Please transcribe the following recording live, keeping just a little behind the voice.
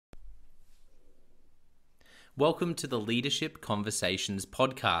Welcome to the Leadership Conversations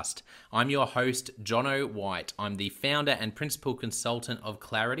podcast. I'm your host, Jono White. I'm the founder and principal consultant of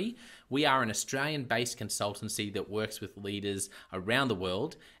Clarity. We are an Australian-based consultancy that works with leaders around the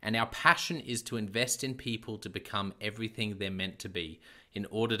world, and our passion is to invest in people to become everything they're meant to be in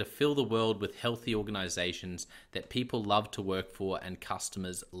order to fill the world with healthy organizations that people love to work for and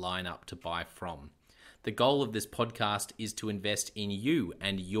customers line up to buy from. The goal of this podcast is to invest in you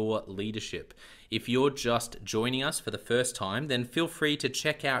and your leadership. If you're just joining us for the first time, then feel free to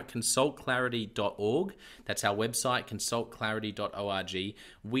check out consultclarity.org. That's our website, consultclarity.org.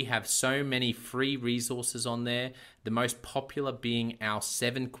 We have so many free resources on there, the most popular being our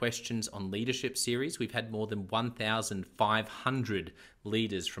 7 Questions on Leadership series. We've had more than 1,500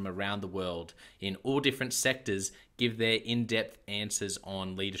 leaders from around the world in all different sectors give their in-depth answers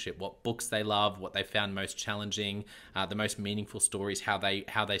on leadership, what books they love, what they found most challenging, the most meaningful stories, how they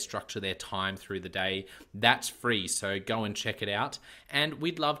structure their time through the day. That's free, so go and check it out. And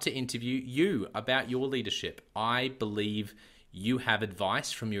we'd love to interview you about your leadership. I believe you have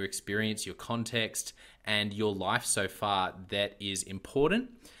advice from your experience, your context, and your life so far that is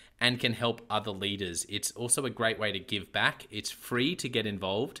important and can help other leaders. It's also a great way to give back. It's free to get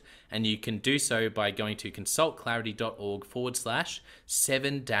involved, and you can do so by going to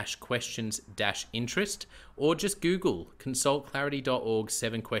consultclarity.org/7-questions-interest, or just Google consultclarity.org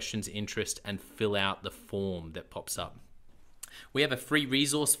 7 questions interest and fill out the form that pops up. We have a free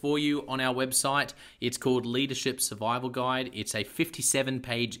resource for you on our website. It's called Leadership Survival Guide. It's a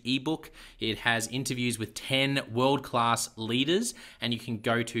 57-page ebook. It has interviews with 10 world-class leaders, and you can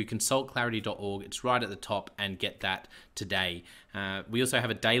go to consultclarity.org. It's right at the top, and get that today. We also have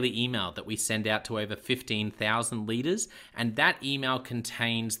a daily email that we send out to over 15,000 leaders, and that email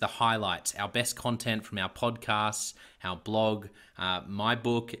contains the highlights, our best content from our podcasts, our blog, my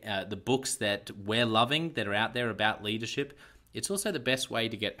book, the books that we're loving that are out there about leadership. It's also the best way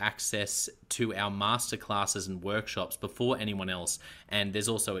to get access to our masterclasses and workshops before anyone else. And there's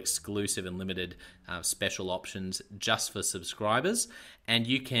also exclusive and limited special options just for subscribers. And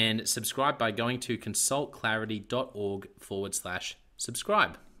you can subscribe by going to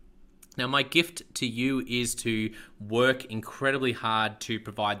consultclarity.org/subscribe. Now, my gift to you is to work incredibly hard to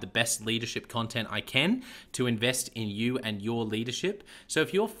provide the best leadership content I can to invest in you and your leadership. So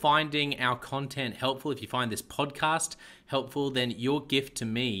if you're finding our content helpful, if you find this podcast helpful, then your gift to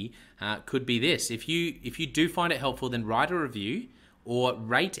me could be this. If you do find it helpful, then write a review or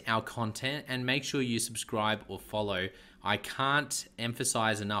rate our content and make sure you subscribe or follow. I can't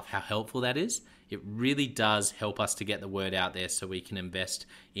emphasize enough how helpful that is. It really does help us to get the word out there so we can invest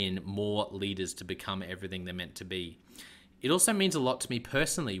in more leaders to become everything they're meant to be. It also means a lot to me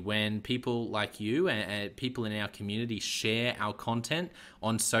personally when people like you and people in our community share our content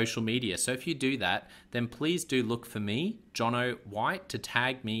on social media. So if you do that, then please do look for me, Jono White, to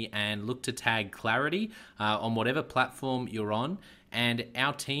tag me, and look to tag Clarity on whatever platform you're on. And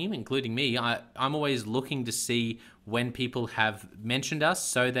our team, including me, I'm always looking to see when people have mentioned us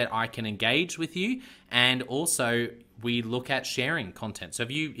so that I can engage with you. And also we look at sharing content. So if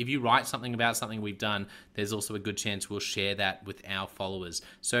you write something about something we've done, there's also a good chance we'll share that with our followers.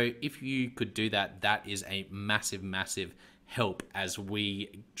 So if you could do that, that is a massive, massive help as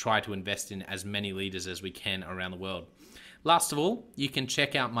we try to invest in as many leaders as we can around the world. Last of all, you can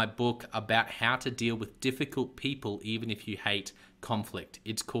check out my book about how to deal with difficult people even if you hate conflict.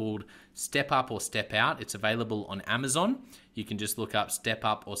 It's called Step Up or Step Out. It's available on Amazon. You can just look up Step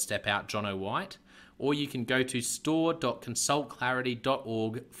Up or Step Out Jono White, or you can go to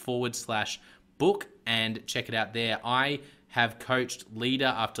store.consultclarity.org/book and check it out there. I have coached leader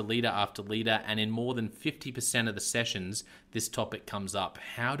after leader after leader, and in more than 50% of the sessions, this topic comes up.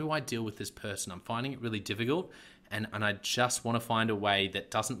 How do I deal with this person? I'm finding it really difficult, and I just want to find a way that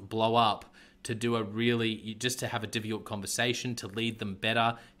doesn't blow up to just to have a difficult conversation, to lead them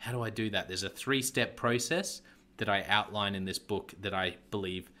better. How do I do that? There's a 3-step process that I outline in this book that I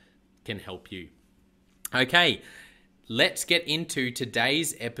believe can help you. Okay, let's get into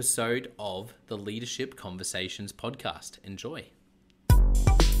today's episode of the Leadership Conversations podcast. Enjoy.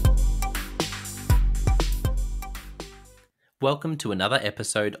 Welcome to another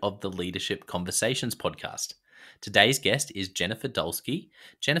episode of the Leadership Conversations podcast. Today's guest is Jennifer Dulski.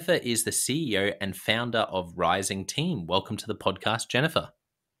 Jennifer is the CEO and founder of Rising Team. Welcome to the podcast, Jennifer.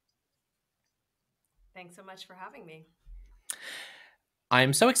 Thanks so much for having me.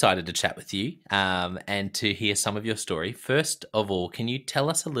 I'm so excited to chat with you and to hear some of your story. First of all, can you tell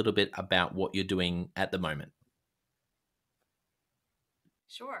us a little bit about what you're doing at the moment?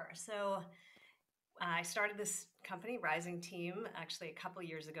 Sure. So I started this company, Rising Team, actually a couple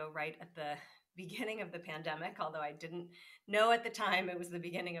years ago, right at the beginning of the pandemic, although I didn't know at the time it was the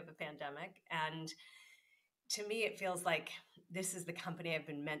beginning of the pandemic. And to me, it feels like this is the company I've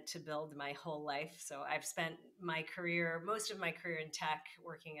been meant to build my whole life. So I've spent my career, most of my career in tech,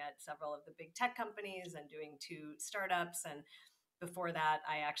 working at several of the big tech companies and doing two startups. And before that,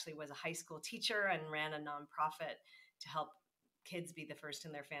 I actually was a high school teacher and ran a nonprofit to help kids be the first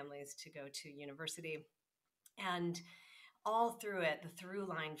in their families to go to university. And all through it, the through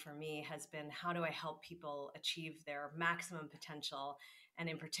line for me has been how do I help people achieve their maximum potential? And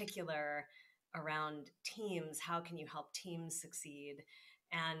in particular, around teams, how can you help teams succeed?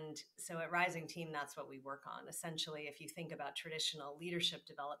 And so at Rising Team, that's what we work on. Essentially, if you think about traditional leadership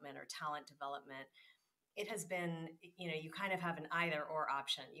development or talent development, it has been, you kind of have an either or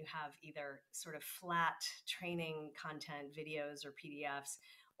option. You have either sort of flat training content, videos or PDFs,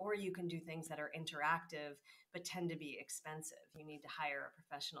 or you can do things that are interactive but tend to be expensive. You need to hire a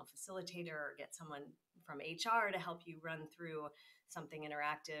professional facilitator or get someone from HR to help you run through something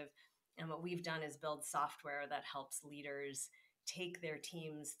interactive. And what we've done is build software that helps leaders take their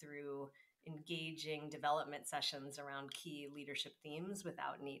teams through engaging development sessions around key leadership themes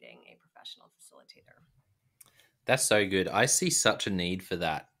without needing a professional facilitator. That's so good. I see such a need for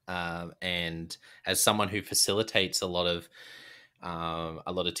that. And as someone who facilitates a lot of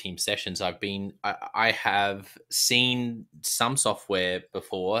team sessions, I have seen some software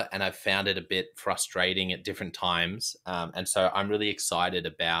before, and I've found it a bit frustrating at different times. And so I'm really excited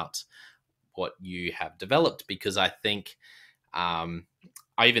about what you have developed because I think um,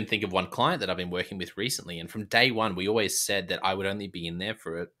 I even think of one client that I've been working with recently, and from day one, we always said that I would only be in there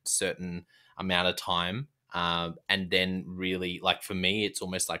for a certain amount of time, and then really, like for me, it's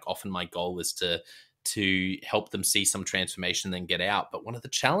almost like often my goal is to help them see some transformation, then get out. But one of the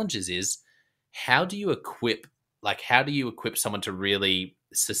challenges is how do you equip, how do you equip someone to really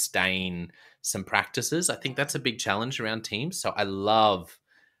sustain some practices? I think Yeah. that's a big challenge around teams. So I love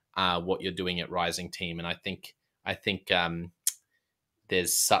what you're doing at Rising Team, and I think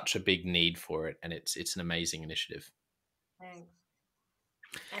there's such a big need for it, and it's an amazing initiative. Thanks.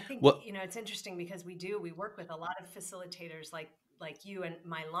 I think, Well, it's interesting because we work with a lot of facilitators like you, and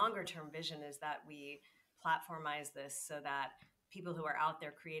my longer term vision is that we platformize this so that people who are out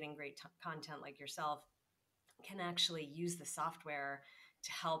there creating great content like yourself can actually use the software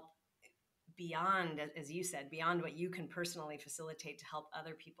to help beyond, as you said, beyond what you can personally facilitate to help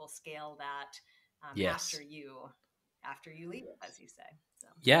other people scale that yes. after you leave, as you say. So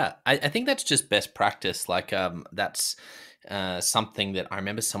Yeah, I think that's just best practice. That's something that I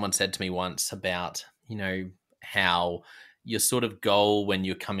remember someone said to me once about, how your sort of goal when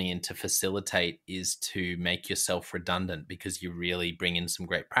you're coming in to facilitate is to make yourself redundant because you really bring in some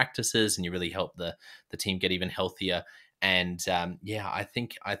great practices and you really help the team get even healthier. And yeah, I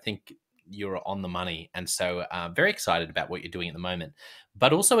think you're on the money, and so very excited about what you're doing at the moment,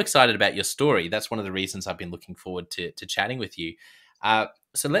 but also excited about your story. That's one of the reasons I've been looking forward to chatting with you. Uh,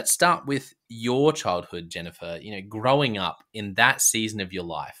 so let's start with your childhood, Jennifer. Growing up in that season of your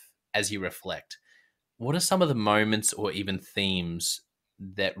life, as you reflect, what are some of the moments or even themes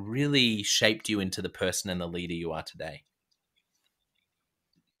that really shaped you into the person and the leader you are today?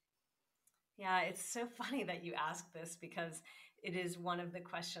 yeah, it's so funny that you ask this because it is one of the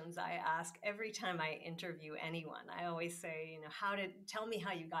questions I ask every time I interview anyone. I always say, tell me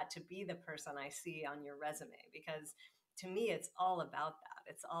how you got to be the person I see on your resume, because to me, it's all about that.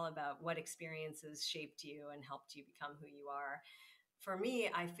 It's all about what experiences shaped you and helped you become who you are. For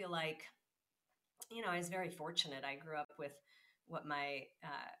me, I feel like, I was very fortunate. I grew up with what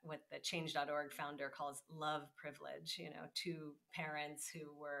the change.org founder calls love privilege, two parents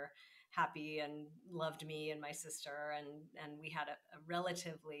who were happy and loved me and my sister, and we had a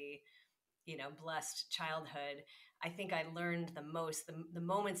relatively, blessed childhood. I think I learned the most. The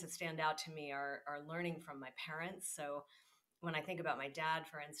moments that stand out to me are learning from my parents. So when I think about my dad,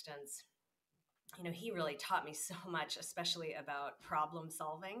 for instance, he really taught me so much, especially about problem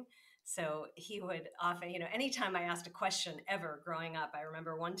solving. So he would often, anytime I asked a question ever growing up, I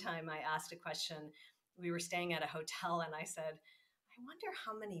remember one time I asked a question. We were staying at a hotel, and I said, I wonder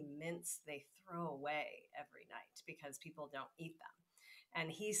how many mints they throw away every night because people don't eat them.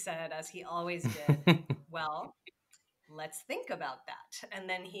 And he said, as he always did, well, let's think about that. And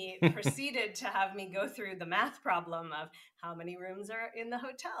then he proceeded to have me go through the math problem of how many rooms are in the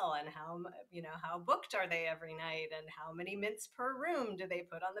hotel and how booked are they every night and how many mints per room do they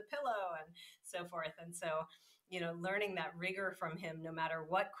put on the pillow and so forth. And so, learning that rigor from him, no matter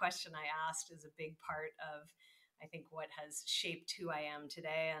what question I asked, is a big part of, I think, what has shaped who I am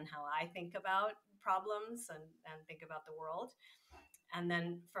today and how I think about problems and think about the world. And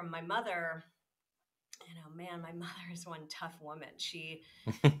then from my mother, man, my mother is one tough woman. She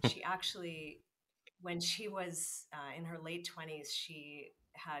actually, when she was in her late 20s, she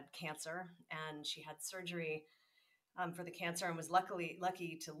had cancer and she had surgery for the cancer and was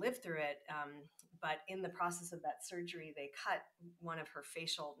lucky to live through it. But in the process of that surgery, they cut one of her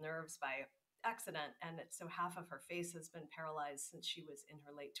facial nerves by accident, and so half of her face has been paralyzed since she was in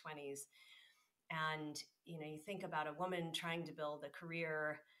her late 20s. And you think about a woman trying to build a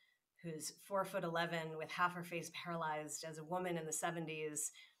career who's 4'11" with half her face paralyzed as a woman in the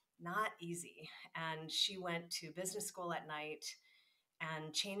 70s, not easy. And she went to business school at night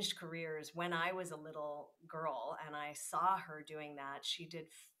and changed careers when I was a little girl. And I saw her doing that. She did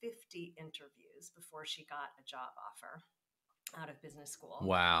 50 interviews before she got a job offer out of business school.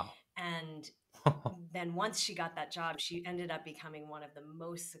 Wow. And then once she got that job, she ended up becoming one of the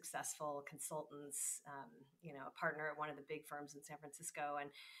most successful consultants, a partner at one of the big firms in San Francisco.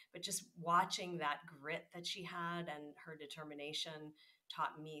 But just watching that grit that she had and her determination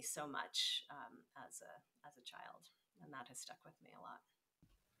taught me so much as a child, and that has stuck with me a lot.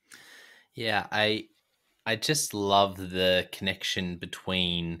 Yeah, I just love the connection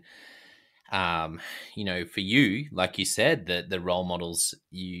between for you, like you said, the role models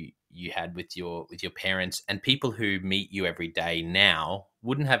you had with your parents, and people who meet you every day now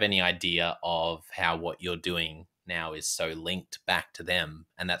wouldn't have any idea of how what you're doing now is so linked back to them.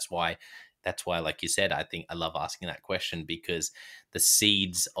 And that's why, like you said, I think I love asking that question, because the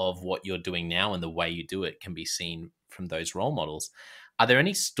seeds of what you're doing now and the way you do it can be seen from those role models. Are there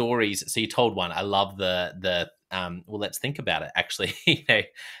any stories? So you told one. I love the well, let's think about it. Actually,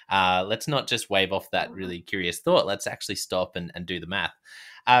 let's not just wave off that really curious thought. Let's actually stop and do the math.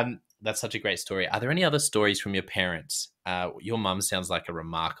 That's such a great story. Are there any other stories from your parents? Your mum sounds like a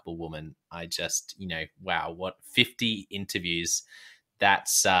remarkable woman. I just, wow, what 50 interviews.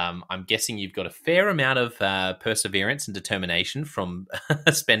 That's I'm guessing you've got a fair amount of perseverance and determination from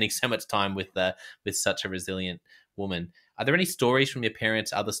spending so much time with such a resilient woman. Are there any stories from your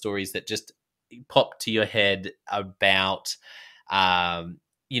parents, other stories that just pop to your head about,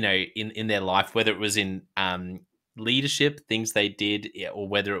 in their life, whether it was in leadership, things they did, or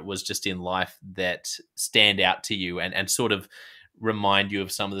whether it was just in life, that stand out to you and sort of remind you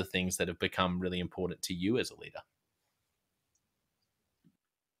of some of the things that have become really important to you as a leader?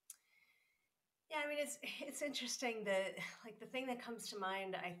 Yeah, I mean, it's interesting that, like, the thing that comes to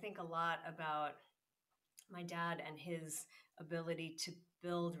mind, I think a lot about my dad and his ability to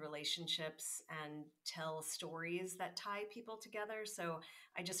build relationships and tell stories that tie people together. So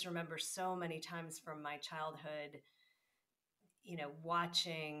I just remember so many times from my childhood,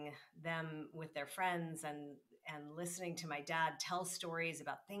 watching them with their friends and listening to my dad tell stories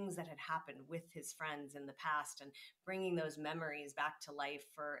about things that had happened with his friends in the past and bringing those memories back to life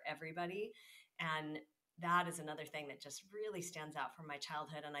for everybody. And that is another thing that just really stands out from my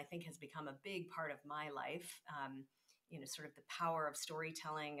childhood and I think has become a big part of my life. Sort of the power of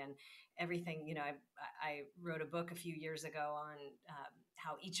storytelling and everything. I wrote a book a few years ago on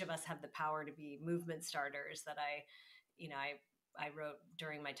how each of us have the power to be movement starters that I wrote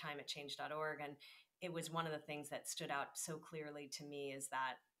during my time at change.org. And it was one of the things that stood out so clearly to me is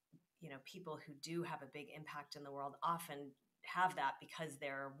that, people who do have a big impact in the world often have that because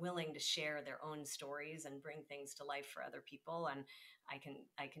they're willing to share their own stories and bring things to life for other people. And I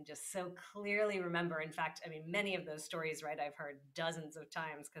can just so clearly remember, in fact, I mean, many of those stories, right, I've heard dozens of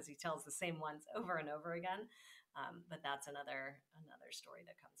times because he tells the same ones over and over again. But that's another story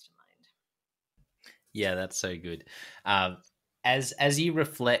that comes to mind. Yeah, that's so good. Um, as you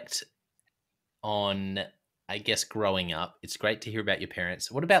reflect on, I guess, growing up, it's great to hear about your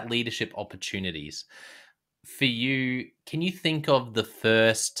parents. What about leadership opportunities for you? Can you think of the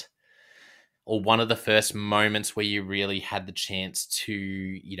first or one of the first moments where you really had the chance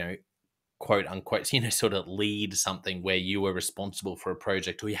to, quote unquote, sort of lead something where you were responsible for a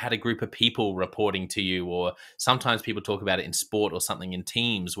project, or you had a group of people reporting to you, or sometimes people talk about it in sport or something in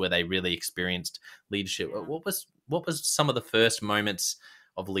teams where they really experienced leadership? Yeah. What was some of the first moments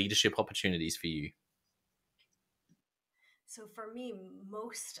of leadership opportunities for you? So for me,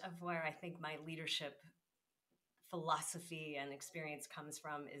 most of where I think my leadership philosophy and experience comes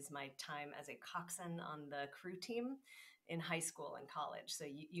from is my time as a coxswain on the crew team in high school and college. So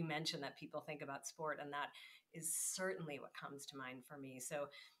you mentioned that people think about sport, and that is certainly what comes to mind for me. So,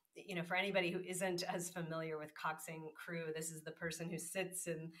 for anybody who isn't as familiar with coxswain crew, this is the person who sits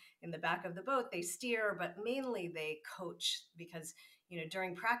in the back of the boat. They steer, but mainly they coach because,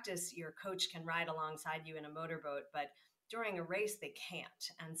 during practice, your coach can ride alongside you in a motorboat, but during a race, they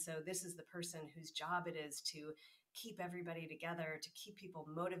can't. And so this is the person whose job it is to keep everybody together, to keep people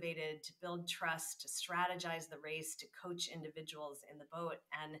motivated, to build trust, to strategize the race, to coach individuals in the boat.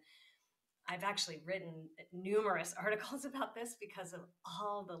 And I've actually written numerous articles about this because of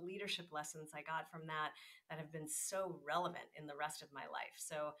all the leadership lessons I got from that that have been so relevant in the rest of my life.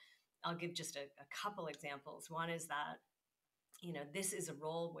 So I'll give just a couple examples. One is that, this is a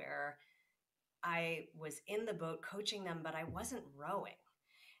role where I was in the boat coaching them, but I wasn't rowing.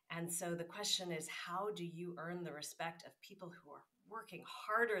 And so the question is, how do you earn the respect of people who are working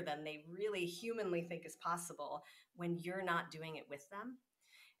harder than they really humanly think is possible when you're not doing it with them?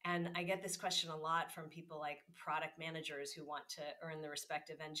 And I get this question a lot from people like product managers who want to earn the respect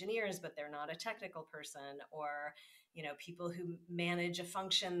of engineers, but they're not a technical person, or people who manage a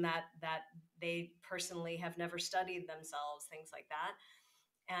function that they personally have never studied themselves, things like that.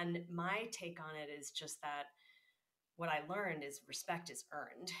 And my take on it is just that what I learned is respect is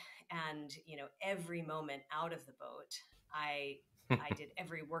earned. And, every moment out of the boat, I did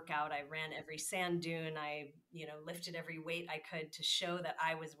every workout, I ran every sand dune, I, lifted every weight I could to show that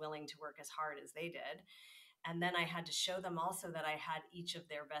I was willing to work as hard as they did. And then I had to show them also that I had each of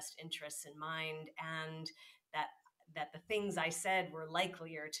their best interests in mind, and that the things I said were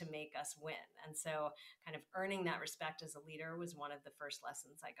likelier to make us win. And so kind of earning that respect as a leader was one of the first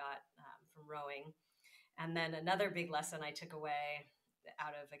lessons I got from rowing. And then another big lesson I took away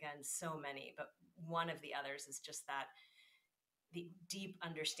out of, again, so many, but one of the others is just that the deep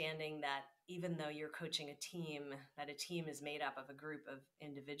understanding that even though you're coaching a team, that a team is made up of a group of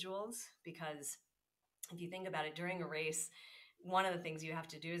individuals. Because if you think about it, during a race, one of the things you have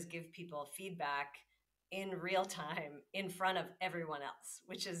to do is give people feedback in real time in front of everyone else,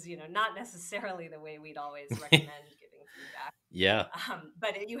 which is, not necessarily the way we'd always recommend giving feedback. Yeah.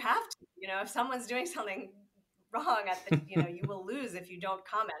 But you have to, if someone's doing something wrong you will lose if you don't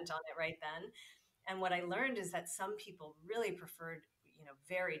comment on it right then. And what I learned is that some people really preferred,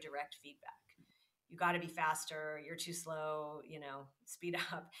 very direct feedback. You got to be faster, you're too slow, speed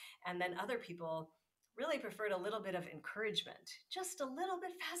up. And then other people really preferred a little bit of encouragement, just a little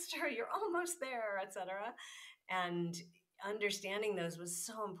bit faster, you're almost there, etc. And understanding those was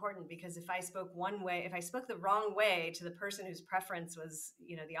so important, because if I spoke one way, if I spoke the wrong way to the person whose preference was,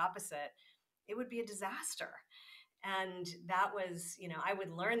 the opposite, it would be a disaster. And that was, I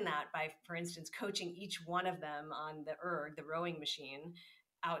would learn that by, for instance, coaching each one of them on the rowing machine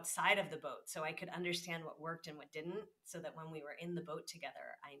outside of the boat, so I could understand what worked and what didn't, so that when we were in the boat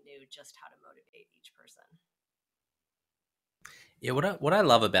together, I knew just how to motivate each person. Yeah, what I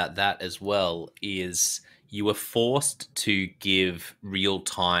love about that as well is you were forced to give real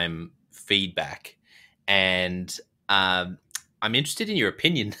time feedback, and I'm interested in your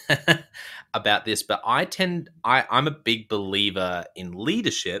opinion about this. But I'm a big believer in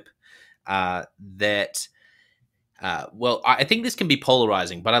leadership. That well, I think this can be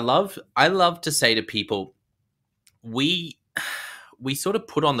polarizing, but I love to say to people, we we sort of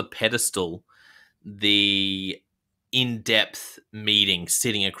put on the pedestal the in-depth meeting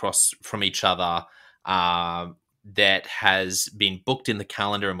sitting across from each other, uh, that has been booked in the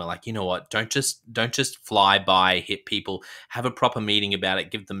calendar, and we're like, you know what, don't just fly by, hit people, have a proper meeting about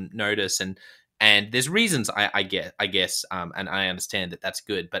it, give them notice. And there's reasons I guess, and I understand that that's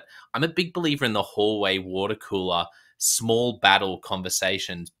good, but I'm a big believer in the hallway water cooler small battle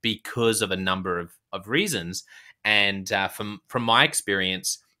conversations because of a number of reasons. And from my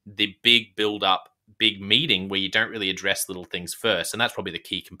experience, the big build up, big meeting where you don't really address little things first, and that's probably the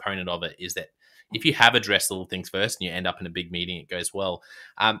key component of it, is that if you have addressed little things first and you end up in a big meeting, it goes well.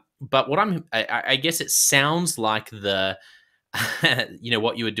 But I guess it sounds like the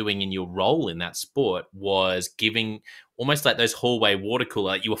what you were doing in your role in that sport was giving almost like those hallway water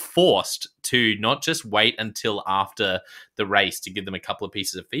cooler. You were forced to not just wait until after the race to give them a couple of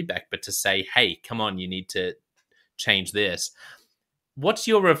pieces of feedback, but to say, hey, come on, you need to change this. What's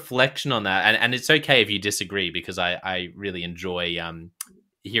your reflection on that? And it's okay if you disagree, because I really enjoy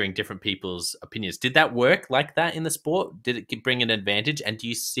hearing different people's opinions. Did that work like that in the sport? Did it bring an advantage? And do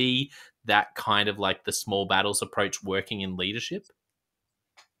you see that kind of like the small battles approach working in leadership?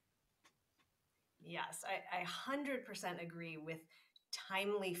 Yes, I 100% agree with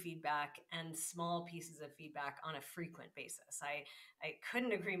timely feedback and small pieces of feedback on a frequent basis. I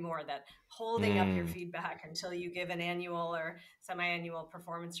couldn't agree more that holding up your Mm. feedback until you give an annual or semi-annual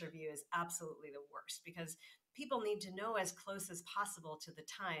performance review is absolutely the worst, because people need to know as close as possible to the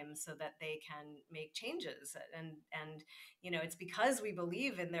time so that they can make changes. And it's because we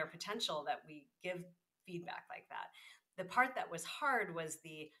believe in their potential that we give feedback like that. The part that was hard was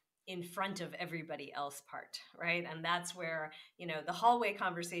the in front of everybody else part, right? And that's where, the hallway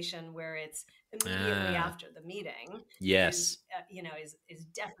conversation where it's immediately Ah, after the meeting is, yes. is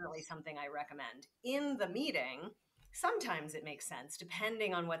definitely something I recommend. In the meeting, sometimes it makes sense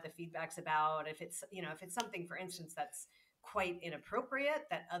depending on what the feedback's about. If it's, if it's something, for instance, that's quite inappropriate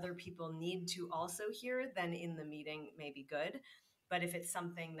that other people need to also hear, then in the meeting may be good. But if it's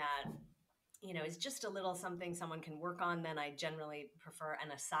something that, is just a little something someone can work on, then I generally prefer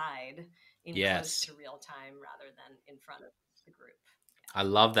an aside in close Yes. to real time rather than in front of the group. I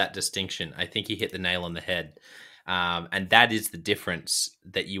love that distinction. I think you hit the nail on the head. And that is the difference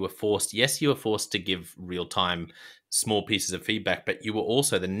that you were forced. Yes, you were forced to give real time small pieces of feedback, but you were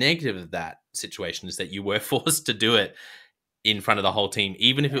also the negative of that situation is that you were forced to do it in front of the whole team,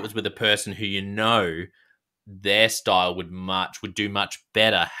 even if it Yeah, was with a person who their style would do much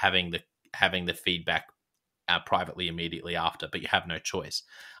better having the feedback privately immediately after, but you have no choice.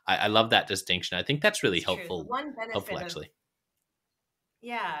 I love that distinction. I think that's really it's true. The one helpful benefit of, actually.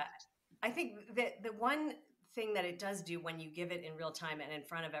 yeah, I think that the one thing that it does do when you give it in real time and in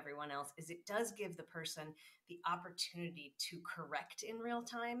front of everyone else is it does give the person the opportunity to correct in real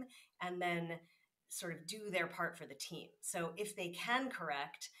time and then sort of do their part for the team. So if they can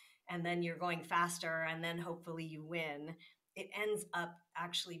correct and then you're going faster and then hopefully you win, it ends up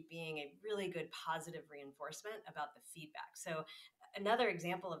actually being a really good positive reinforcement about the feedback. So another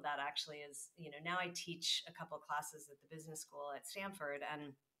example of that actually is, now I teach a couple classes at the business school at Stanford,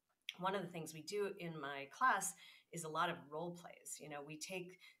 and one of the things we do in my class is a lot of role plays. We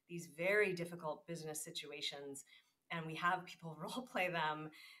take these very difficult business situations and we have people role play them,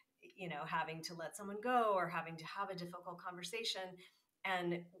 having to let someone go or having to have a difficult conversation.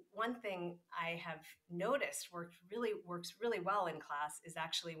 And one thing I have noticed works really well in class is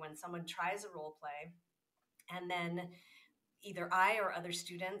actually when someone tries a role play and then either I or other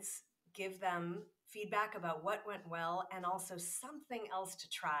students give them feedback about what went well and also something else to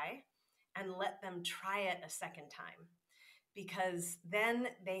try and let them try it a second time, because then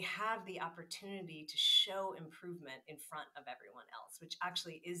they have the opportunity to show improvement in front of everyone else, which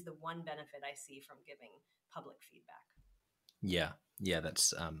actually is the one benefit I see from giving public feedback. Yeah, yeah,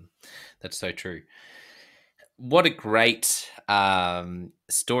 that's so true. What a great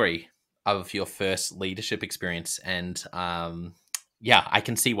story of your first leadership experience, and yeah, I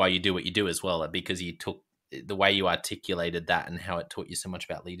can see why you do what you do as well, because you took the way you articulated that and how it taught you so much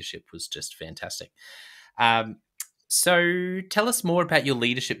about leadership was just fantastic. Um, so tell us more about your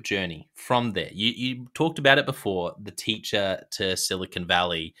leadership journey from there. You talked about it before, the teacher to Silicon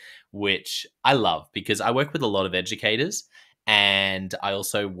Valley, which I love because I work with a lot of educators, and I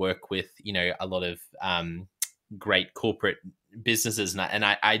also work with a lot of great corporate businesses, and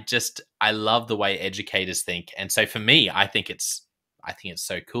I just I love the way educators think. And so for me, I think it's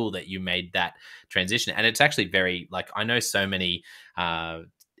so cool that you made that transition, and it's actually very like I know so many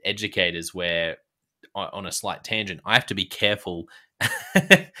educators where on a slight tangent, I have to be careful.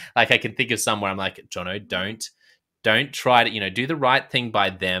 Like I can think of somewhere I'm like, Jono, don't try to do the right thing by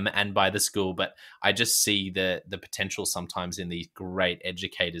them and by the school, but I just see the potential sometimes in these great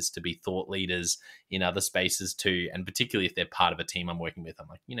educators to be thought leaders in other spaces too, and particularly if they're part of a team I'm working with. I'm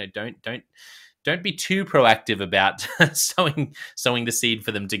like, don't be too proactive about sowing the seed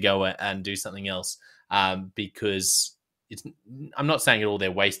for them to go and do something else, because it's I'm not saying at all they're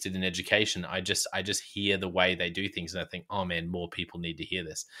wasted in education. I just hear the way they do things and I think, oh man, more people need to hear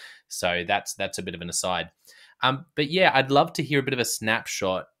this. So that's a bit of an aside. But yeah, I'd love to hear a bit of a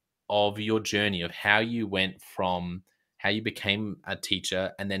snapshot of your journey of how you went from how you became a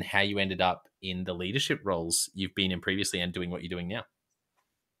teacher and then how you ended up in the leadership roles you've been in previously and doing what you're doing now.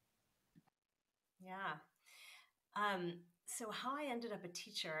 Yeah. So how I ended up a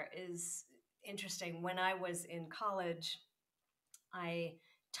teacher is interesting. When I was in college, I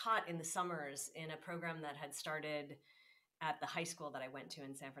taught in the summers in a program that had started at the high school that I went to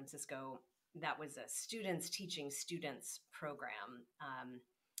in San Francisco. That was a students teaching students program.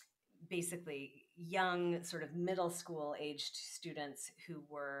 Basically, young, sort of middle school aged students who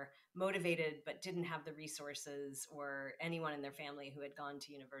were motivated but didn't have the resources or anyone in their family who had gone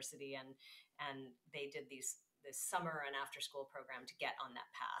to university, and they did this summer and after school program to get on that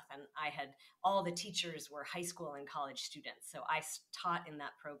path. And I had all the teachers were high school and college students, so I taught in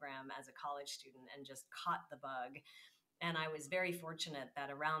that program as a college student and just caught the bug. And I was very fortunate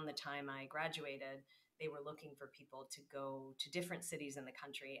that around the time I graduated, they were looking for people to go to different cities in the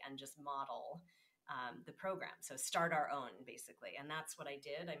country and just model the program. So start our own, basically. And that's what I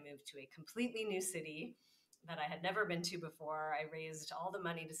did. I moved to a completely new city that I had never been to before. I raised all the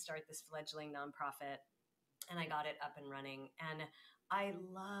money to start this fledgling nonprofit and I got it up and running. And I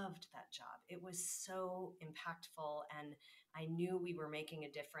loved that job. It was so impactful, and I knew we were making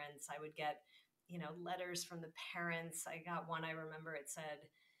a difference. I would get, letters from the parents. I got one, I remember it said,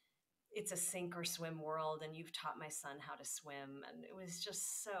 "It's a sink or swim world, and you've taught my son how to swim." And it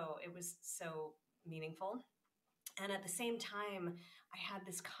was so meaningful. And at the same time, I had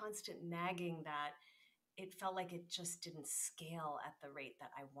this constant nagging that it felt like it just didn't scale at the rate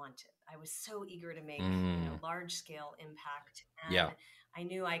that I wanted. I was so eager to make, Mm, large scale impact. yeah. And I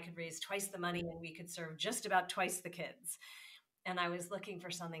knew I could raise twice the money and we could serve just about twice the kids. And I was looking for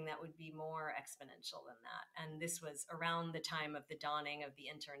something that would be more exponential than that. And this was around the time of the dawning of the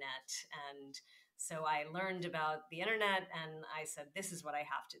internet. And so I learned about the internet and I said, this is what I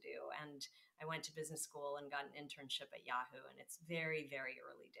have to do. And I went to business school and got an internship at Yahoo. And it's very, very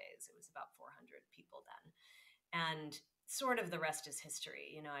early days. It was about 400 people then. And sort of the rest is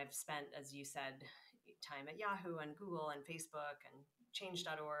history. I've spent, as you said, time at Yahoo and Google and Facebook and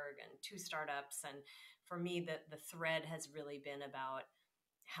change.org and two startups. And for me, the thread has really been about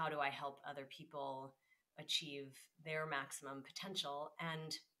how do I help other people achieve their maximum potential.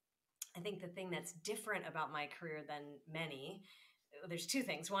 And I think the thing that's different about my career than many, there's two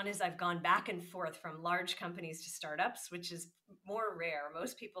things. One is I've gone back and forth from large companies to startups, which is more rare.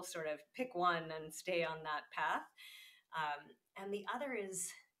 Most people sort of pick one and stay on that path. And the other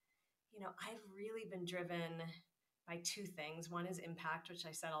is, I've really been driven by two things. One is impact, which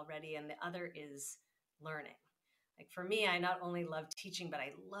I said already, and the other is learning. Like for me, I not only love teaching, but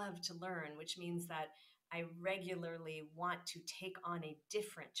I love to learn, which means that I regularly want to take on a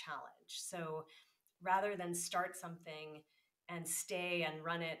different challenge. So rather than start something and stay and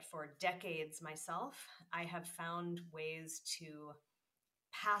run it for decades myself, I have found ways to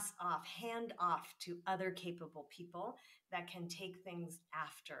hand off to other capable people that can take things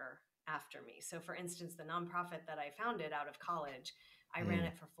after me. So for instance, the nonprofit that I founded out of college, I ran Mm,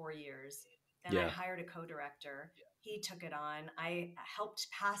 it for 4 years. Then I yeah. hired a co-director. He took it on. I helped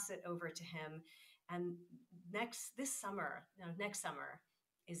pass it over to him. And next summer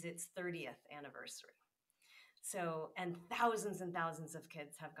is its 30th anniversary. So, and thousands of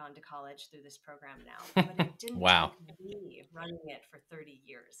kids have gone to college through this program now, but it didn't Wow. take me running it for 30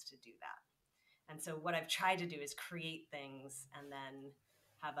 years to do that. And so, what I've tried to do is create things and then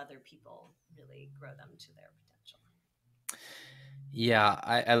have other people really grow them to their potential. Yeah,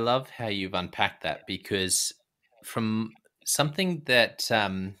 I love how you've unpacked that because from something that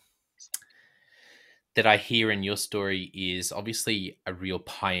I hear in your story is obviously a real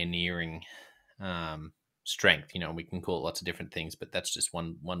pioneering um, strength. You know, we can call it lots of different things, but that's just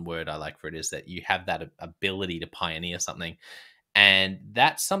one word I like for it is that you have that ability to pioneer something, and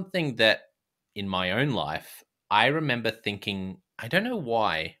that's something that in my own life I remember thinking. I don't know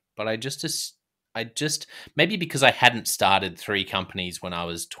why, but I just maybe because I hadn't started three companies when I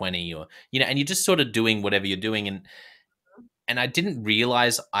was 20 or and you're just sort of doing whatever you're doing and I didn't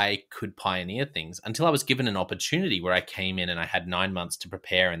realize I could pioneer things until I was given an opportunity where I came in and I had 9 months to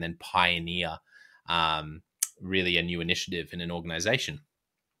prepare and then pioneer um, really a new initiative in an organization.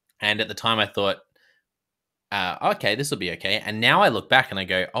 And at the time, I thought, okay, this will be okay. And now I look back and I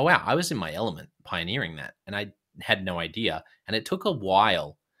go, oh, wow, I was in my element pioneering that. And I had no idea. And it took a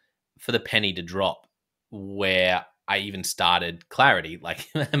while for the penny to drop where I even started Clarity, like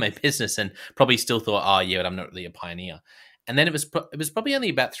my business, and probably still thought, oh yeah, but I'm not really a pioneer. And then it was probably only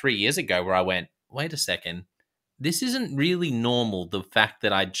about 3 years ago where I went, wait a second, this isn't really normal. The fact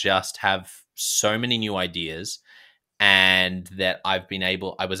that I just have so many new ideas and that I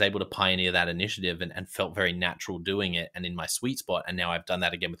was able to pioneer that initiative and felt very natural doing it and in my sweet spot. And now I've done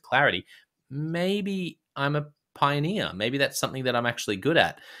that again with Clarity. Maybe I'm a pioneer. Maybe that's something that I'm actually good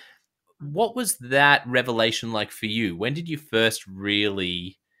at. What was that revelation like for you? When did you first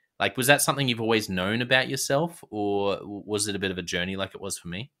really like was that something you've always known about yourself or was it a bit of a journey like it was for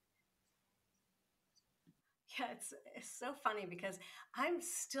me? Yeah, it's so funny because I'm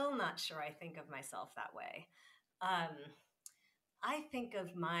still not sure I think of myself that way. Um, I think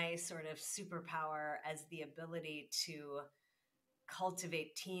of my sort of superpower as the ability to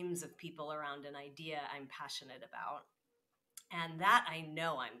cultivate teams of people around an idea I'm passionate about. And that I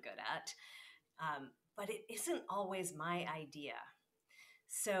know I'm good at. But it isn't always my idea.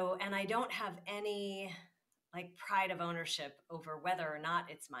 So, and I don't have any like pride of ownership over whether or not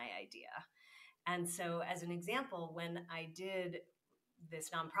it's my idea. And so, as an example, when I did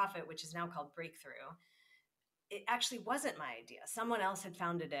this nonprofit, which is now called Breakthrough, it actually wasn't my idea. Someone else had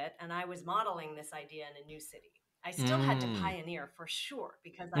founded it, and I was modeling this idea in a new city. I still had to Mm, pioneer for sure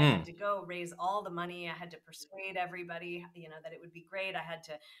because I had mm, to go raise all the money. I had to persuade everybody, that it would be great. I had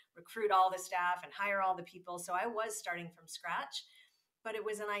to recruit all the staff and hire all the people. So I was starting from scratch. but it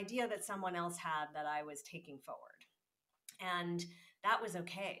was an idea that someone else had that I was taking forward. And that was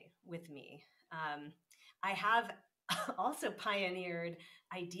okay with me. I have also pioneered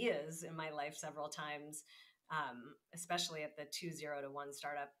ideas in my life several times, especially at the 2 0 to 1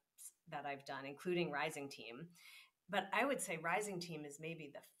 startups that I've done, including Rising Team. But I would say Rising Team is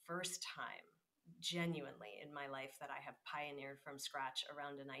maybe the first time genuinely in my life that I have pioneered from scratch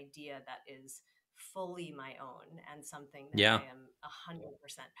around an idea that is fully my own and something that Yeah. I am 100%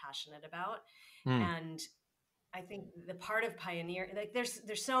 passionate about. Mm. And I think the part of pioneer, like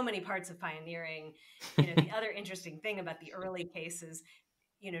there's so many parts of pioneering. You know, the other interesting thing about the early cases,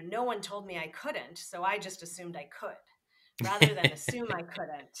 you know, no one told me I couldn't, so I just assumed I could. Rather than assume I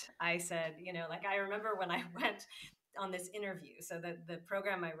couldn't, I said, you know, like I remember when I went on this interview. So the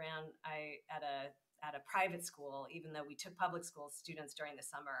program I ran, I at a private school, even though we took public school students during the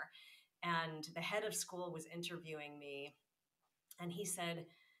summer, and the head of school was interviewing me, and he said,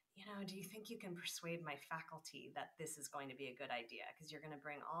 you know, do you think you can persuade my faculty that this is going to be a good idea? Because you're going to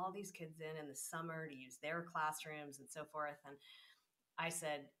bring all these kids in the summer to use their classrooms and so forth. And I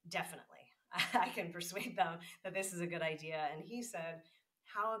said, definitely, I can persuade them that this is a good idea. And he said,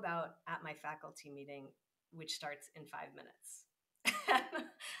 how about at my faculty meeting, which starts in 5 minutes?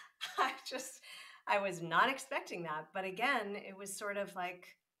 I just, I was not expecting that. But again, it was sort of like,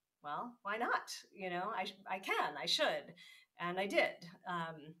 well, why not? You know, I can, I should. And I did.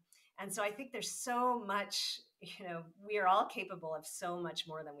 And so I think there's so much, you know, we are all capable of so much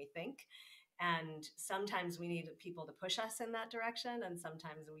more than we think. And sometimes we need people to push us in that direction, and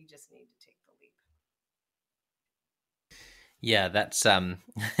sometimes we just need to take the leap. Yeah, that's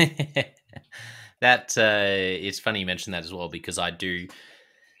that it's funny you mentioned that as well, because I do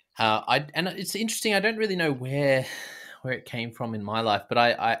I and it's interesting. I don't really know where it came from in my life, but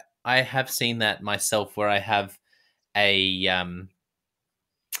I have seen that myself, where I have a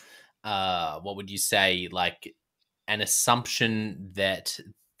what would you say, like an assumption that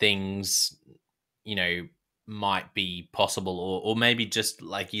things, you know, might be possible, or maybe just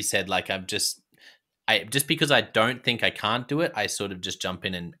like you said, like I just because I don't think I can't do it, I sort of just jump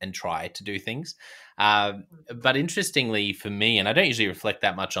in and try to do things. But interestingly for me, and I don't usually reflect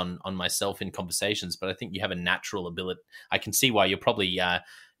that much on myself in conversations, but I think you have a natural ability. I can see why you're probably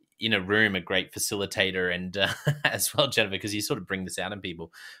in a room a great facilitator, and as well, Jennifer, because you sort of bring this out in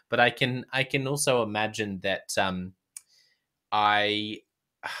people. But I can also imagine that I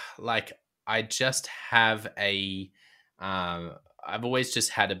like I just have a I've always just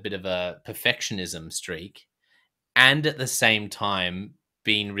had a bit of a perfectionism streak, and at the same time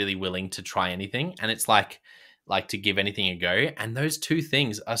being really willing to try anything, and it's like to give anything a go, and those two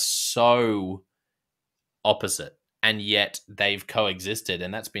things are so opposite, and yet they've coexisted,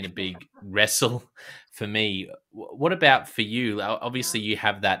 and that's been a big wrestle for me. What about for you? Yeah. Obviously you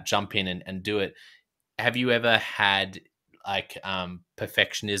have that jump in and do it. Have you ever had like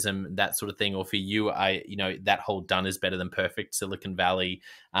perfectionism, that sort of thing? Or for you, that whole done is better than perfect, Silicon Valley,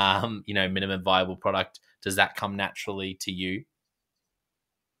 minimum viable product, does that come naturally to you?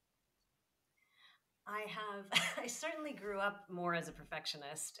 I have, I certainly grew up more as a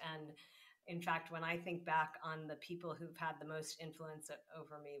perfectionist. And in fact, when I think back on the people who've had the most influence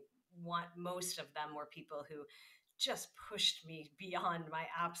over me, most of them were people who just pushed me beyond my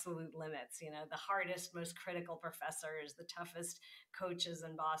absolute limits. You know, the hardest, most critical professors, the toughest coaches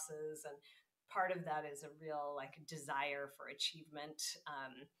and bosses. And part of that is a real like desire for achievement,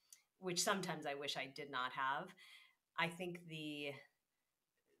 which sometimes I wish I did not have. I think the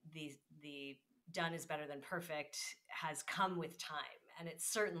done is better than perfect has come with time, and it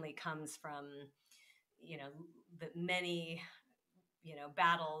certainly comes from, you know, the many, you know,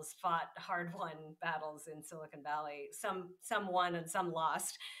 battles fought, hard won battles in Silicon Valley, some won and some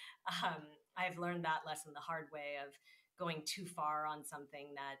lost. um, I've learned that lesson the hard way of going too far on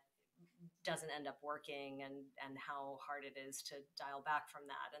something that doesn't end up working, and how hard it is to dial back from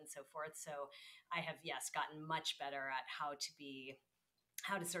that and so forth. So I have, yes, gotten much better at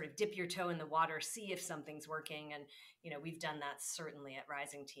how to sort of dip your toe in the water, see if something's working. And, you know, we've done that certainly at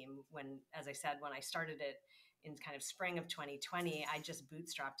Rising Team. When, as I said, when I started it in kind of spring of 2020, I just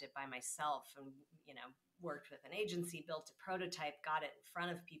bootstrapped it by myself and, you know, worked with an agency, built a prototype, got it in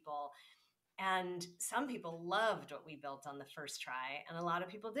front of people. And some people loved what we built on the first try, and a lot of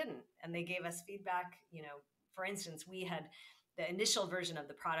people didn't. And they gave us feedback. You know, for instance, we had the initial version of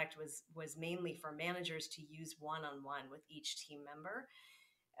the product was mainly for managers to use one on one with each team member.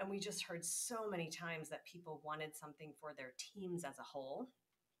 And we just heard so many times that people wanted something for their teams as a whole.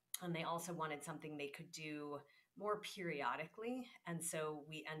 And they also wanted something they could do more periodically. And so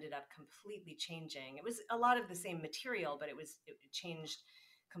we ended up completely changing. It was a lot of the same material, but it changed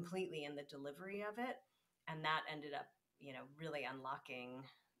completely in the delivery of it. And that ended up, really unlocking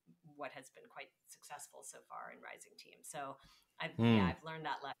what has been quite successful so far in Rising Team. So Hmm. I've learned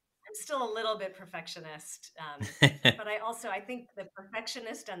that lesson. I'm still a little bit perfectionist, but I think the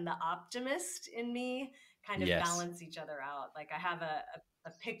perfectionist and the optimist in me kind of Yes. balance each other out. Like I have a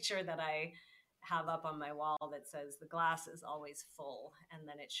picture that I have up on my wall that says the glass is always full, and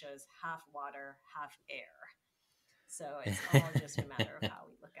then it shows half water, half air. So it's all just a matter of how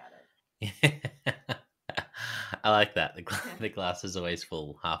we look at I like that. The, it. the glass is always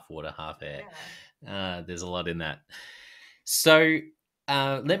full, half water, half air. Yeah. There's a lot in that. So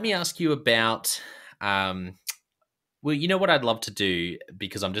let me Yeah. ask you about. Well, you know what I'd love to do,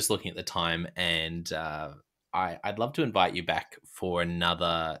 because I'm just looking at the time, and I'd love to invite you back for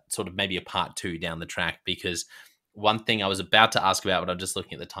another sort of maybe a part two down the track, because one thing I was about to ask about, but I'm just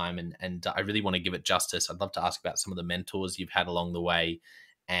looking at the time, and I really want to give it justice. I'd love to ask about some of the mentors you've had along the way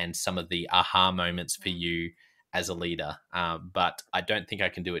and some of the aha moments for Mm, you as a leader. But I don't think I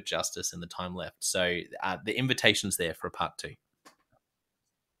can do it justice in the time left. So the invitation's there for a part two.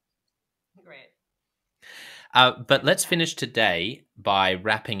 great. But let's Okay. finish today by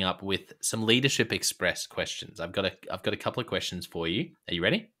wrapping up with some Leadership Express questions. I've got a couple of questions for you. Are you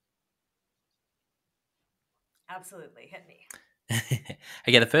ready? Absolutely. Hit me.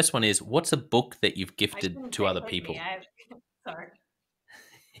 Okay, the first one is, what's a book that you've I gifted shouldn't to say other hit me. people? Sorry.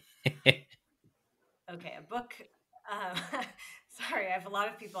 Okay, a book. Um, sorry, I have a lot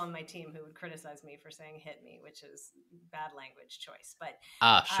of people on my team who would criticize me for saying "hit me," which is bad language choice. But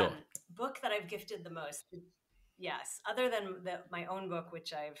Sure. book that I've gifted the most, yes, other than my own book,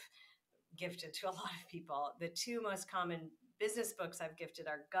 which I've gifted to a lot of people, the two most common business books I've gifted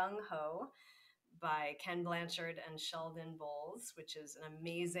are Gung Ho by Ken Blanchard and Sheldon Bowles, which is an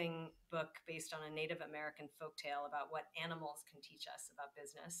amazing book based on a Native American folktale about what animals can teach us about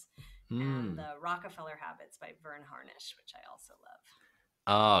business, and Hmm. The Rockefeller Habits by Vern Harnish, which I also love.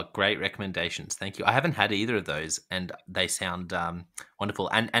 Oh, great recommendations. Thank you. I haven't had either of those, and they sound wonderful.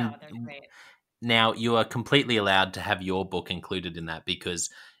 And Oh, they're great. now you are completely allowed to have your book included in that, because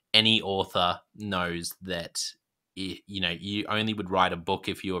any author knows that you only would write a book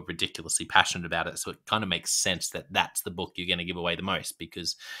if you're ridiculously passionate about it. So it kind of makes sense that that's the book you're going to give away the most,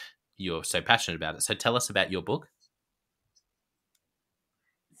 because you're so passionate about it. So tell us about your book.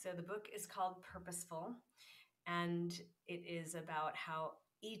 So the book is called Purposeful, and it is about how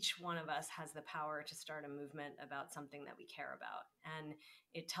each one of us has the power to start a movement about something that we care about. And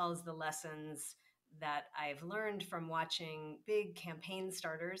it tells the lessons that I've learned from watching big campaign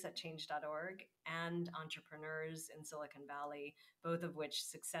starters at change.org and entrepreneurs in Silicon Valley, both of which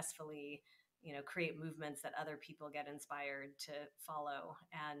successfully, create movements that other people get inspired to follow.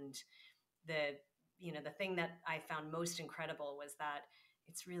 And the the thing that I found most incredible was that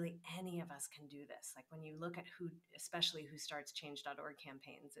it's really any of us can do this. Like when you look at who, especially who starts change.org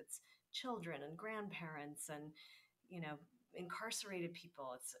campaigns, it's children and grandparents and, you know, incarcerated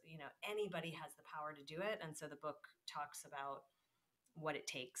people. It's, anybody has the power to do it. And so the book talks about what it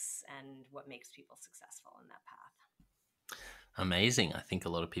takes and what makes people successful in that path. Amazing. I think a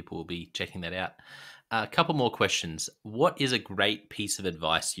lot of people will be checking that out. A couple more questions. What is a great piece of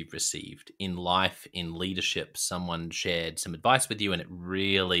advice you've received in life, in leadership? Someone shared some advice with you and it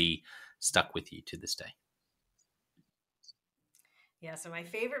really stuck with you to this day. Yeah, so my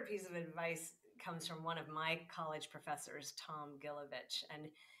favorite piece of advice comes from one of my college professors, Tom Gilovich, and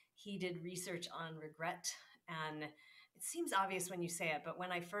he did research on regret. And it seems obvious when you say it, but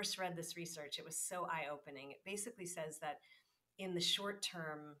when I first read this research, it was so eye opening. It basically says that in the short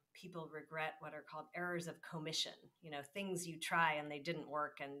term, people regret what are called errors of commission, things you try and they didn't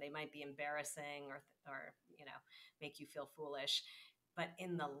work and they might be embarrassing or make you feel foolish. But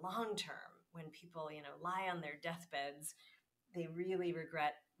in the long term, when people, lie on their deathbeds, they really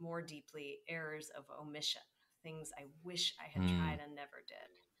regret more deeply errors of omission, things I wish I had Hmm. tried and never did.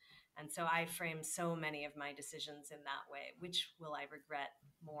 And so I frame so many of my decisions in that way. Which will I regret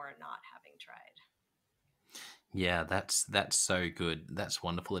more not having tried? Yeah, that's so good. That's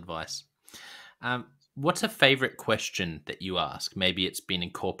wonderful advice. What's a favorite question that you ask? Maybe it's been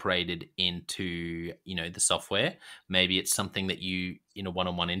incorporated into, the software. Maybe it's something that you, in a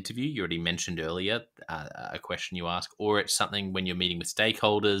one-on-one interview, you already mentioned earlier, a question you ask, or it's something when you're meeting with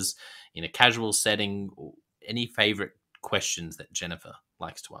stakeholders in a casual setting. Any favorite questions that Jennifer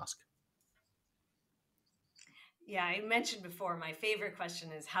likes to ask? Yeah, I mentioned before, my favorite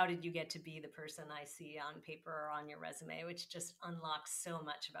question is how did you get to be the person I see on paper or on your resume, which just unlocks so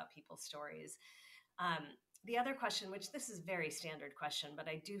much about people's stories. Um, The other question, which this is very standard question, but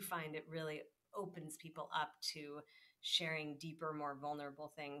I do find it really opens people up to sharing deeper, more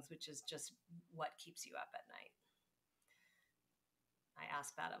vulnerable things, which is just what keeps you up at night. I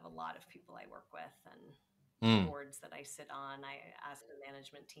ask that of a lot of people I work with and Mm, boards that I sit on. I ask the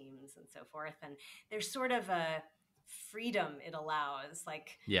management teams and so forth. And there's sort of a freedom it allows,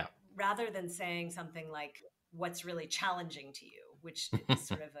 like yeah. rather than saying something like, what's really challenging to you, which is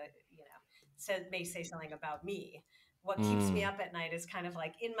sort of a, may say something about me. What keeps me Mm. up at night is kind of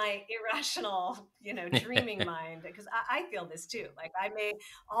like in my irrational, dreaming mind, because I feel this too. Like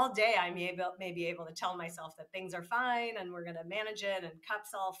all day may be able to tell myself that things are fine and we're going to manage it and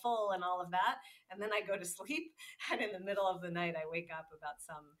cups all full and all of that. And then I go to sleep and in the middle of the night, I wake up about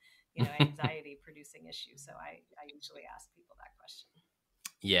some, anxiety producing issue. So I usually ask people that question.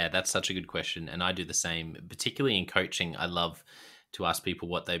 Yeah, that's such a good question. And I do the same, particularly in coaching. I love to ask people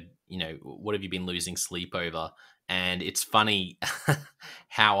what what have you been losing sleep over? And it's funny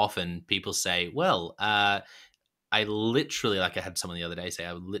how often people say, well, I literally, like I had someone the other day say,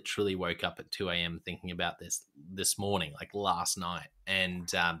 I literally woke up at 2 a.m. thinking about this morning, like last night. And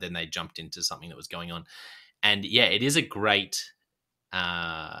then they jumped into something that was going on. And yeah, it is a great,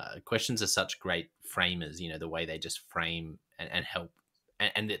 questions are such great framers, the way they just frame and help.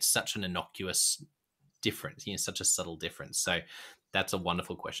 And it's such an innocuous difference, such a subtle difference. So that's a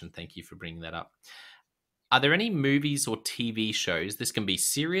wonderful question. Thank you for bringing that up. Are there any movies or TV shows? This can be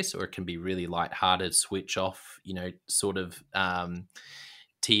serious or it can be really lighthearted, switch off, sort of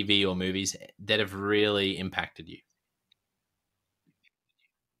TV or movies that have really impacted you.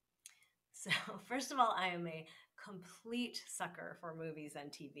 So, first of all, I am a complete sucker for movies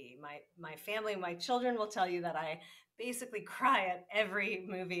and TV. My family, my children will tell you that I basically cry at every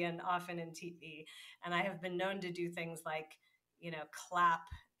movie and often in TV. And I have been known to do things like, clap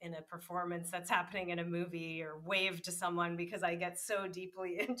in a performance that's happening in a movie or wave to someone because I get so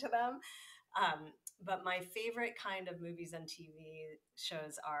deeply into them. Um, but my favorite kind of movies and TV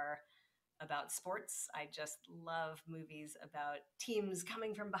shows are about sports. I just love movies about teams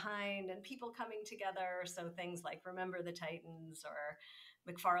coming from behind and people coming together. So things like Remember the Titans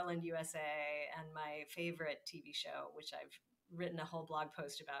or McFarland USA. And my favorite TV show, which I've written a whole blog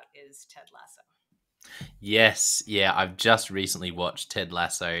post about, is Ted Lasso. Yes, yeah, I've just recently watched Ted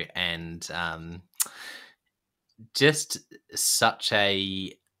Lasso, and just such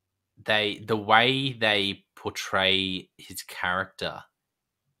a the way they portray his character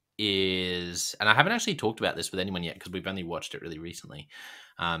is, and I haven't actually talked about this with anyone yet because we've only watched it really recently.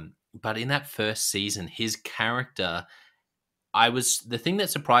 But in that first season, his character, the thing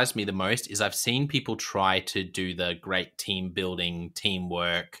that surprised me the most is I've seen people try to do the great team building,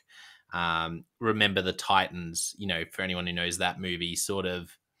 teamwork. Remember the Titans, for anyone who knows that movie, sort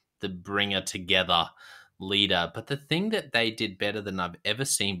of the bringer together leader. But the thing that they did better than I've ever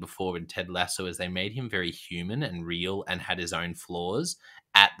seen before in Ted Lasso is they made him very human and real and had his own flaws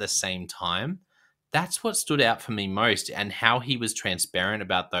at the same time. That's what stood out for me most, and how he was transparent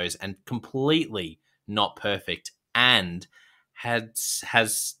about those and completely not perfect, and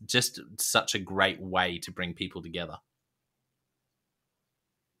has just such a great way to bring people together.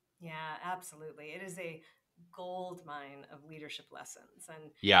 Yeah, absolutely. It is a gold mine of leadership lessons.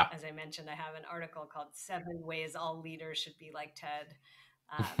 And Yeah. as I mentioned, I have an article called Seven Ways All Leaders Should Be Like Ted.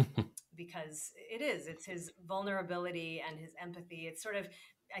 Um, because it's his vulnerability and his empathy. It's sort of,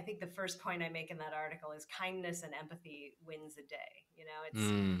 I think the first point I make in that article is kindness and empathy wins the day.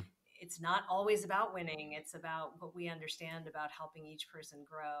 Mm, It's not always about winning. It's about what we understand about helping each person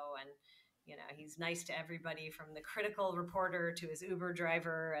grow. And, he's nice to everybody from the critical reporter to his Uber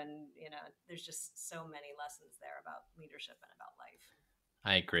driver. And, there's just so many lessons there about leadership and about life.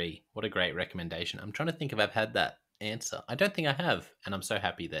 I agree. What a great recommendation. I'm trying to think if I've had that answer. I don't think I have. And I'm so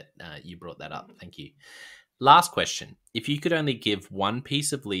happy that you brought that up. Thank you. Last question. If you could only give one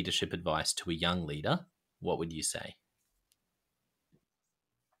piece of leadership advice to a young leader, what would you say?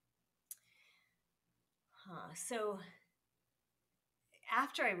 So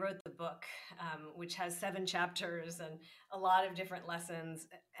after I wrote the book, which has 7 chapters and a lot of different lessons,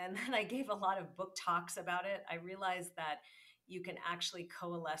 and then I gave a lot of book talks about it, I realized that you can actually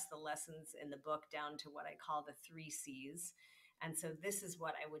coalesce the lessons in the book down to what I call the 3 C's. And so this is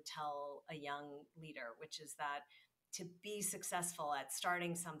what I would tell a young leader, which is that to be successful at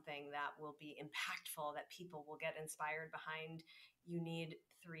starting something that will be impactful, that people will get inspired behind, you need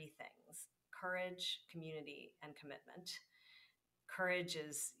 3 things: courage, community, and commitment. Courage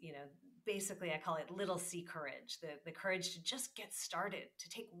is, basically, I call it little C courage, the courage to just get started, to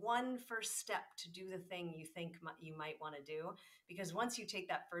take one first step to do the thing you think you might want to do. Because once you take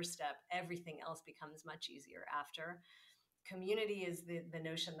that first step, everything else becomes much easier after. Community is the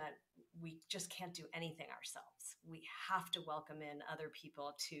notion that we just can't do anything ourselves. We have to welcome in other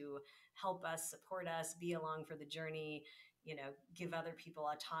people to help us, support us, be along for the journey, give other people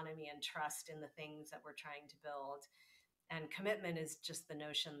autonomy and trust in the things that we're trying to build. And commitment is just the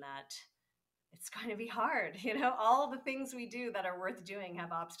notion that it's going to be hard. All the things we do that are worth doing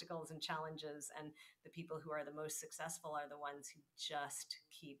have obstacles and challenges. And the people who are the most successful are the ones who just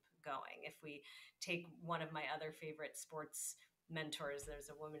keep going. If we take one of my other favorite sports mentors, there's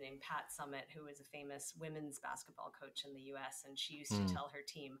a woman named Pat Summitt, who is a famous women's basketball coach in the US. And she used to tell her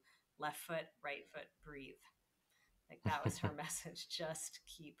team, left foot, right foot, breathe. Like that was her message. Just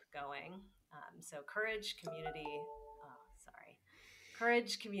keep going. So courage, community,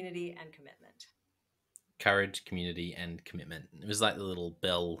 courage, community, and commitment. Courage, community, and commitment. It was like the little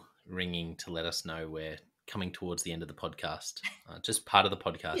bell ringing to let us know we're coming towards the end of the podcast. Just part of the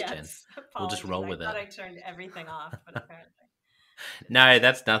podcast, yes, Jen. Apologies. We'll just roll with it. I thought I turned everything off, but apparently. No,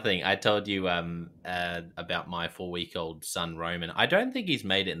 that's nothing. I told you about my 4-week-old son, Roman. I don't think he's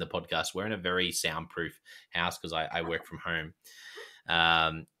made it in the podcast. We're in a very soundproof house because I work from home.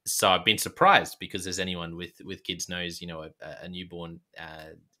 So I've been surprised because as anyone with kids knows, a newborn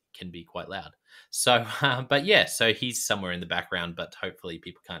can be quite loud. So, but yeah, so he's somewhere in the background, but hopefully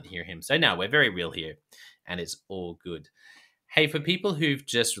people can't hear him. So no, we're very real here and it's all good. Hey, for people who've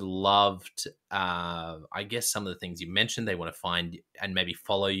just loved, I guess, some of the things you mentioned, they want to find and maybe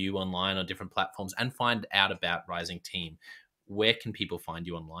follow you online on different platforms and find out about Rising Team. Where can people find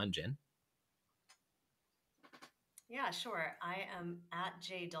you online, Jen? Yeah, sure. I am at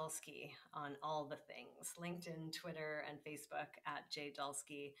J Dulski on all the things, LinkedIn, Twitter, and Facebook at J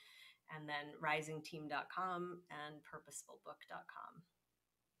Dulski, and then risingteam.com and purposefulbook.com.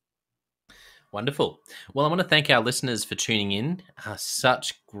 Wonderful. Well, I want to thank our listeners for tuning in.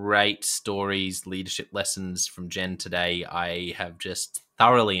 Such great stories, leadership lessons from Jen today. I have just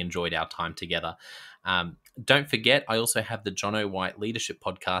thoroughly enjoyed our time together. Don't forget, I also have the John O. White Leadership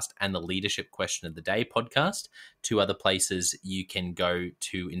Podcast and the Leadership Question of the Day podcast, 2 other places you can go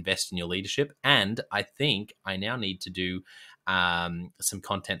to invest in your leadership. And I think I now need to do some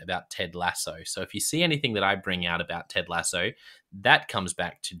content about Ted Lasso. So if you see anything that I bring out about Ted Lasso, that comes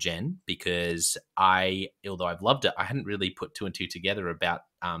back to Jen because although I've loved it, I hadn't really put 2 and 2 together about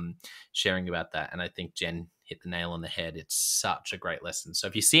sharing about that. And I think Jen hit the nail on the head. It's such a great lesson. So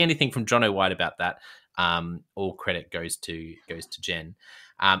if you see anything from John O. White about that, all credit goes to Jen.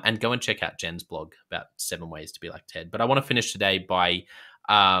 And go and check out Jen's blog about 7 ways to be like Ted. But I want to finish today by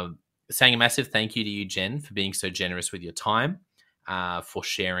saying a massive thank you to you, Jen, for being so generous with your time, for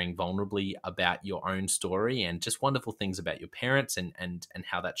sharing vulnerably about your own story and just wonderful things about your parents and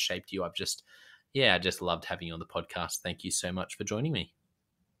how that shaped you. I just loved having you on the podcast. Thank you so much for joining me.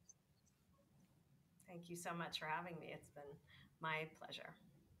 Thank you so much for having me. It's been my pleasure.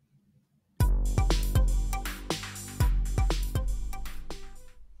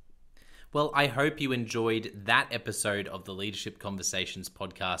 Well, I hope you enjoyed that episode of the Leadership Conversations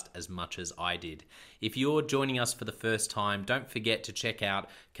podcast as much as I did. If you're joining us for the first time, don't forget to check out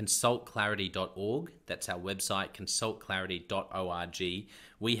consultclarity.org. That's our website, consultclarity.org.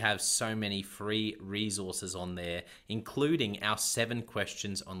 We have so many free resources on there, including our 7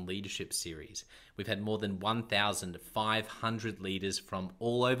 Questions on Leadership series. We've had more than 1,500 leaders from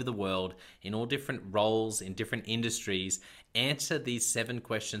all over the world in all different roles, in different industries, answer these 7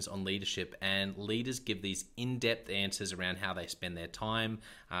 questions on leadership, and leaders give these in-depth answers around how they spend their time,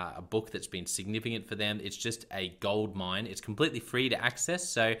 a book that's been significant for them. It's just a gold mine. It's completely free to access,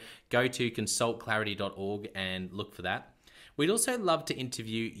 so go to consultclarity.org and look for that. We'd also love to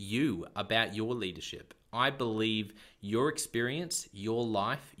interview you about your leadership. I believe your experience, your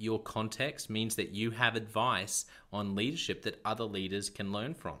life, your context means that you have advice on leadership that other leaders can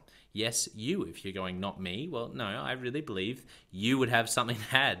learn from. Yes, you. If you're going, not me, well, no, I really believe you would have something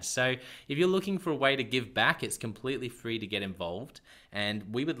to add. So if you're looking for a way to give back, it's completely free to get involved. And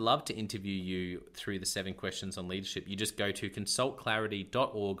we would love to interview you through the 7 Questions on Leadership. You just go to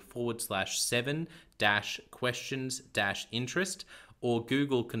consultclarity.org/7-questions-interest or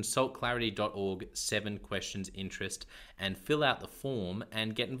Google consultclarity.org 7 questions interest and fill out the form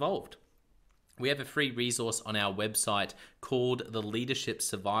and get involved. We have a free resource on our website called the Leadership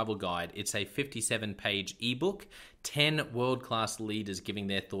Survival Guide. It's a 57-page ebook, 10 world-class leaders giving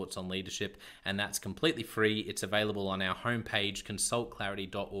their thoughts on leadership, and that's completely free. It's available on our homepage,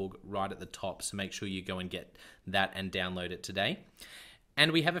 consultclarity.org, right at the top, so make sure you go and get that and download it today.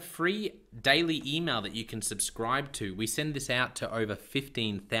 And we have a free daily email that you can subscribe to. We send this out to over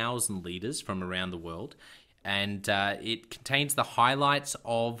 15,000 leaders from around the world. And it contains the highlights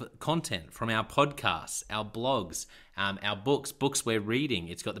of content from our podcasts, our blogs, our books we're reading.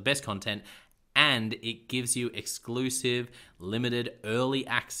 It's got the best content. And it gives you exclusive, limited, early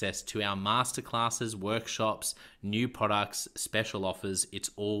access to our masterclasses, workshops, new products, special offers. It's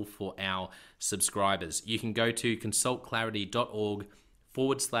all for our subscribers. You can go to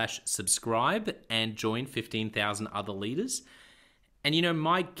consultclarity.org/subscribe and join 15,000 other leaders. And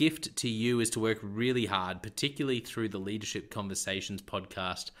my gift to you is to work really hard, particularly through the Leadership Conversations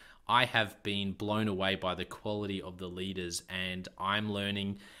podcast. I have been blown away by the quality of the leaders, and I'm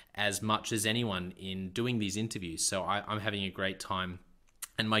learning as much as anyone in doing these interviews. So I'm having a great time.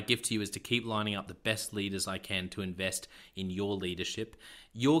 And my gift to you is to keep lining up the best leaders I can to invest in your leadership.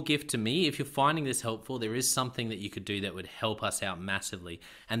 Your gift to me, if you're finding this helpful, there is something that you could do that would help us out massively.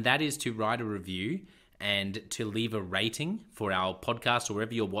 And that is to write a review and to leave a rating for our podcast or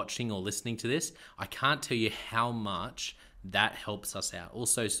wherever you're watching or listening to this. I can't tell you how much that helps us out.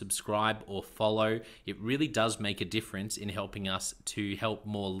 Also, subscribe or follow. It really does make a difference in helping us to help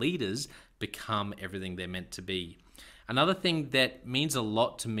more leaders become everything they're meant to be. Another thing that means a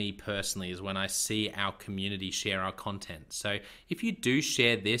lot to me personally is when I see our community share our content. So if you do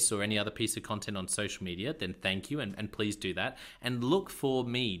share this or any other piece of content on social media, then thank you, and please do that. And look for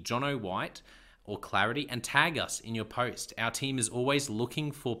me, Jono White, or Clarity, and tag us in your post. Our team is always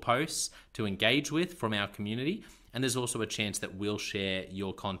looking for posts to engage with from our community, and there's also a chance that we'll share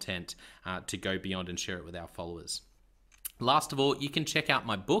your content to go beyond and share it with our followers. Last of all, you can check out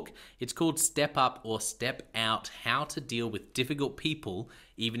my book. It's called Step Up or Step Out: How to Deal with Difficult People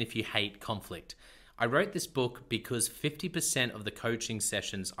Even If You Hate Conflict. I wrote this book because 50% of the coaching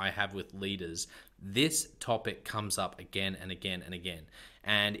sessions I have with leaders, this topic comes up again and again and again.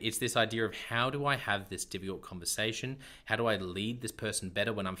 And it's this idea of, how do I have this difficult conversation? How do I lead this person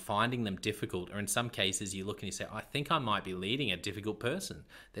better when I'm finding them difficult? Or in some cases, you look and you say, I think I might be leading a difficult person.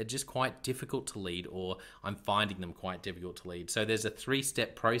 They're just quite difficult to lead, or I'm finding them quite difficult to lead. So there's a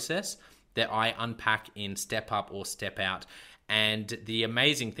 3-step process that I unpack in Step Up or Step Out. And the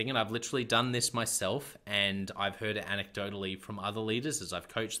amazing thing, and I've literally done this myself, and I've heard it anecdotally from other leaders as I've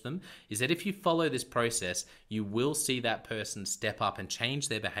coached them, is that if you follow this process, you will see that person step up and change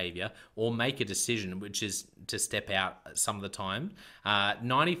their behavior or make a decision, which is to step out some of the time.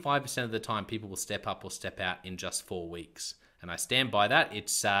 95% of the time, people will step up or step out in just 4 weeks. And I stand by that.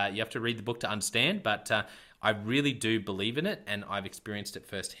 It's you have to read the book to understand, but I really do believe in it, and I've experienced it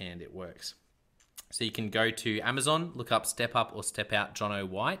firsthand. It works. So you can go to Amazon, look up Step Up or Step Out Jono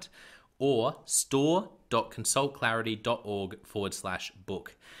White, or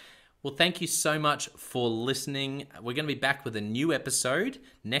store.consultclarity.org/book. Well, thank you so much for listening. We're going to be back with a new episode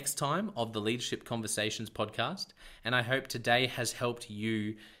next time of the Leadership Conversations podcast. And I hope today has helped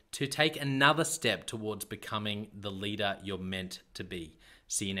you to take another step towards becoming the leader you're meant to be.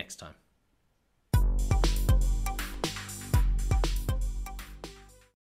 See you next time.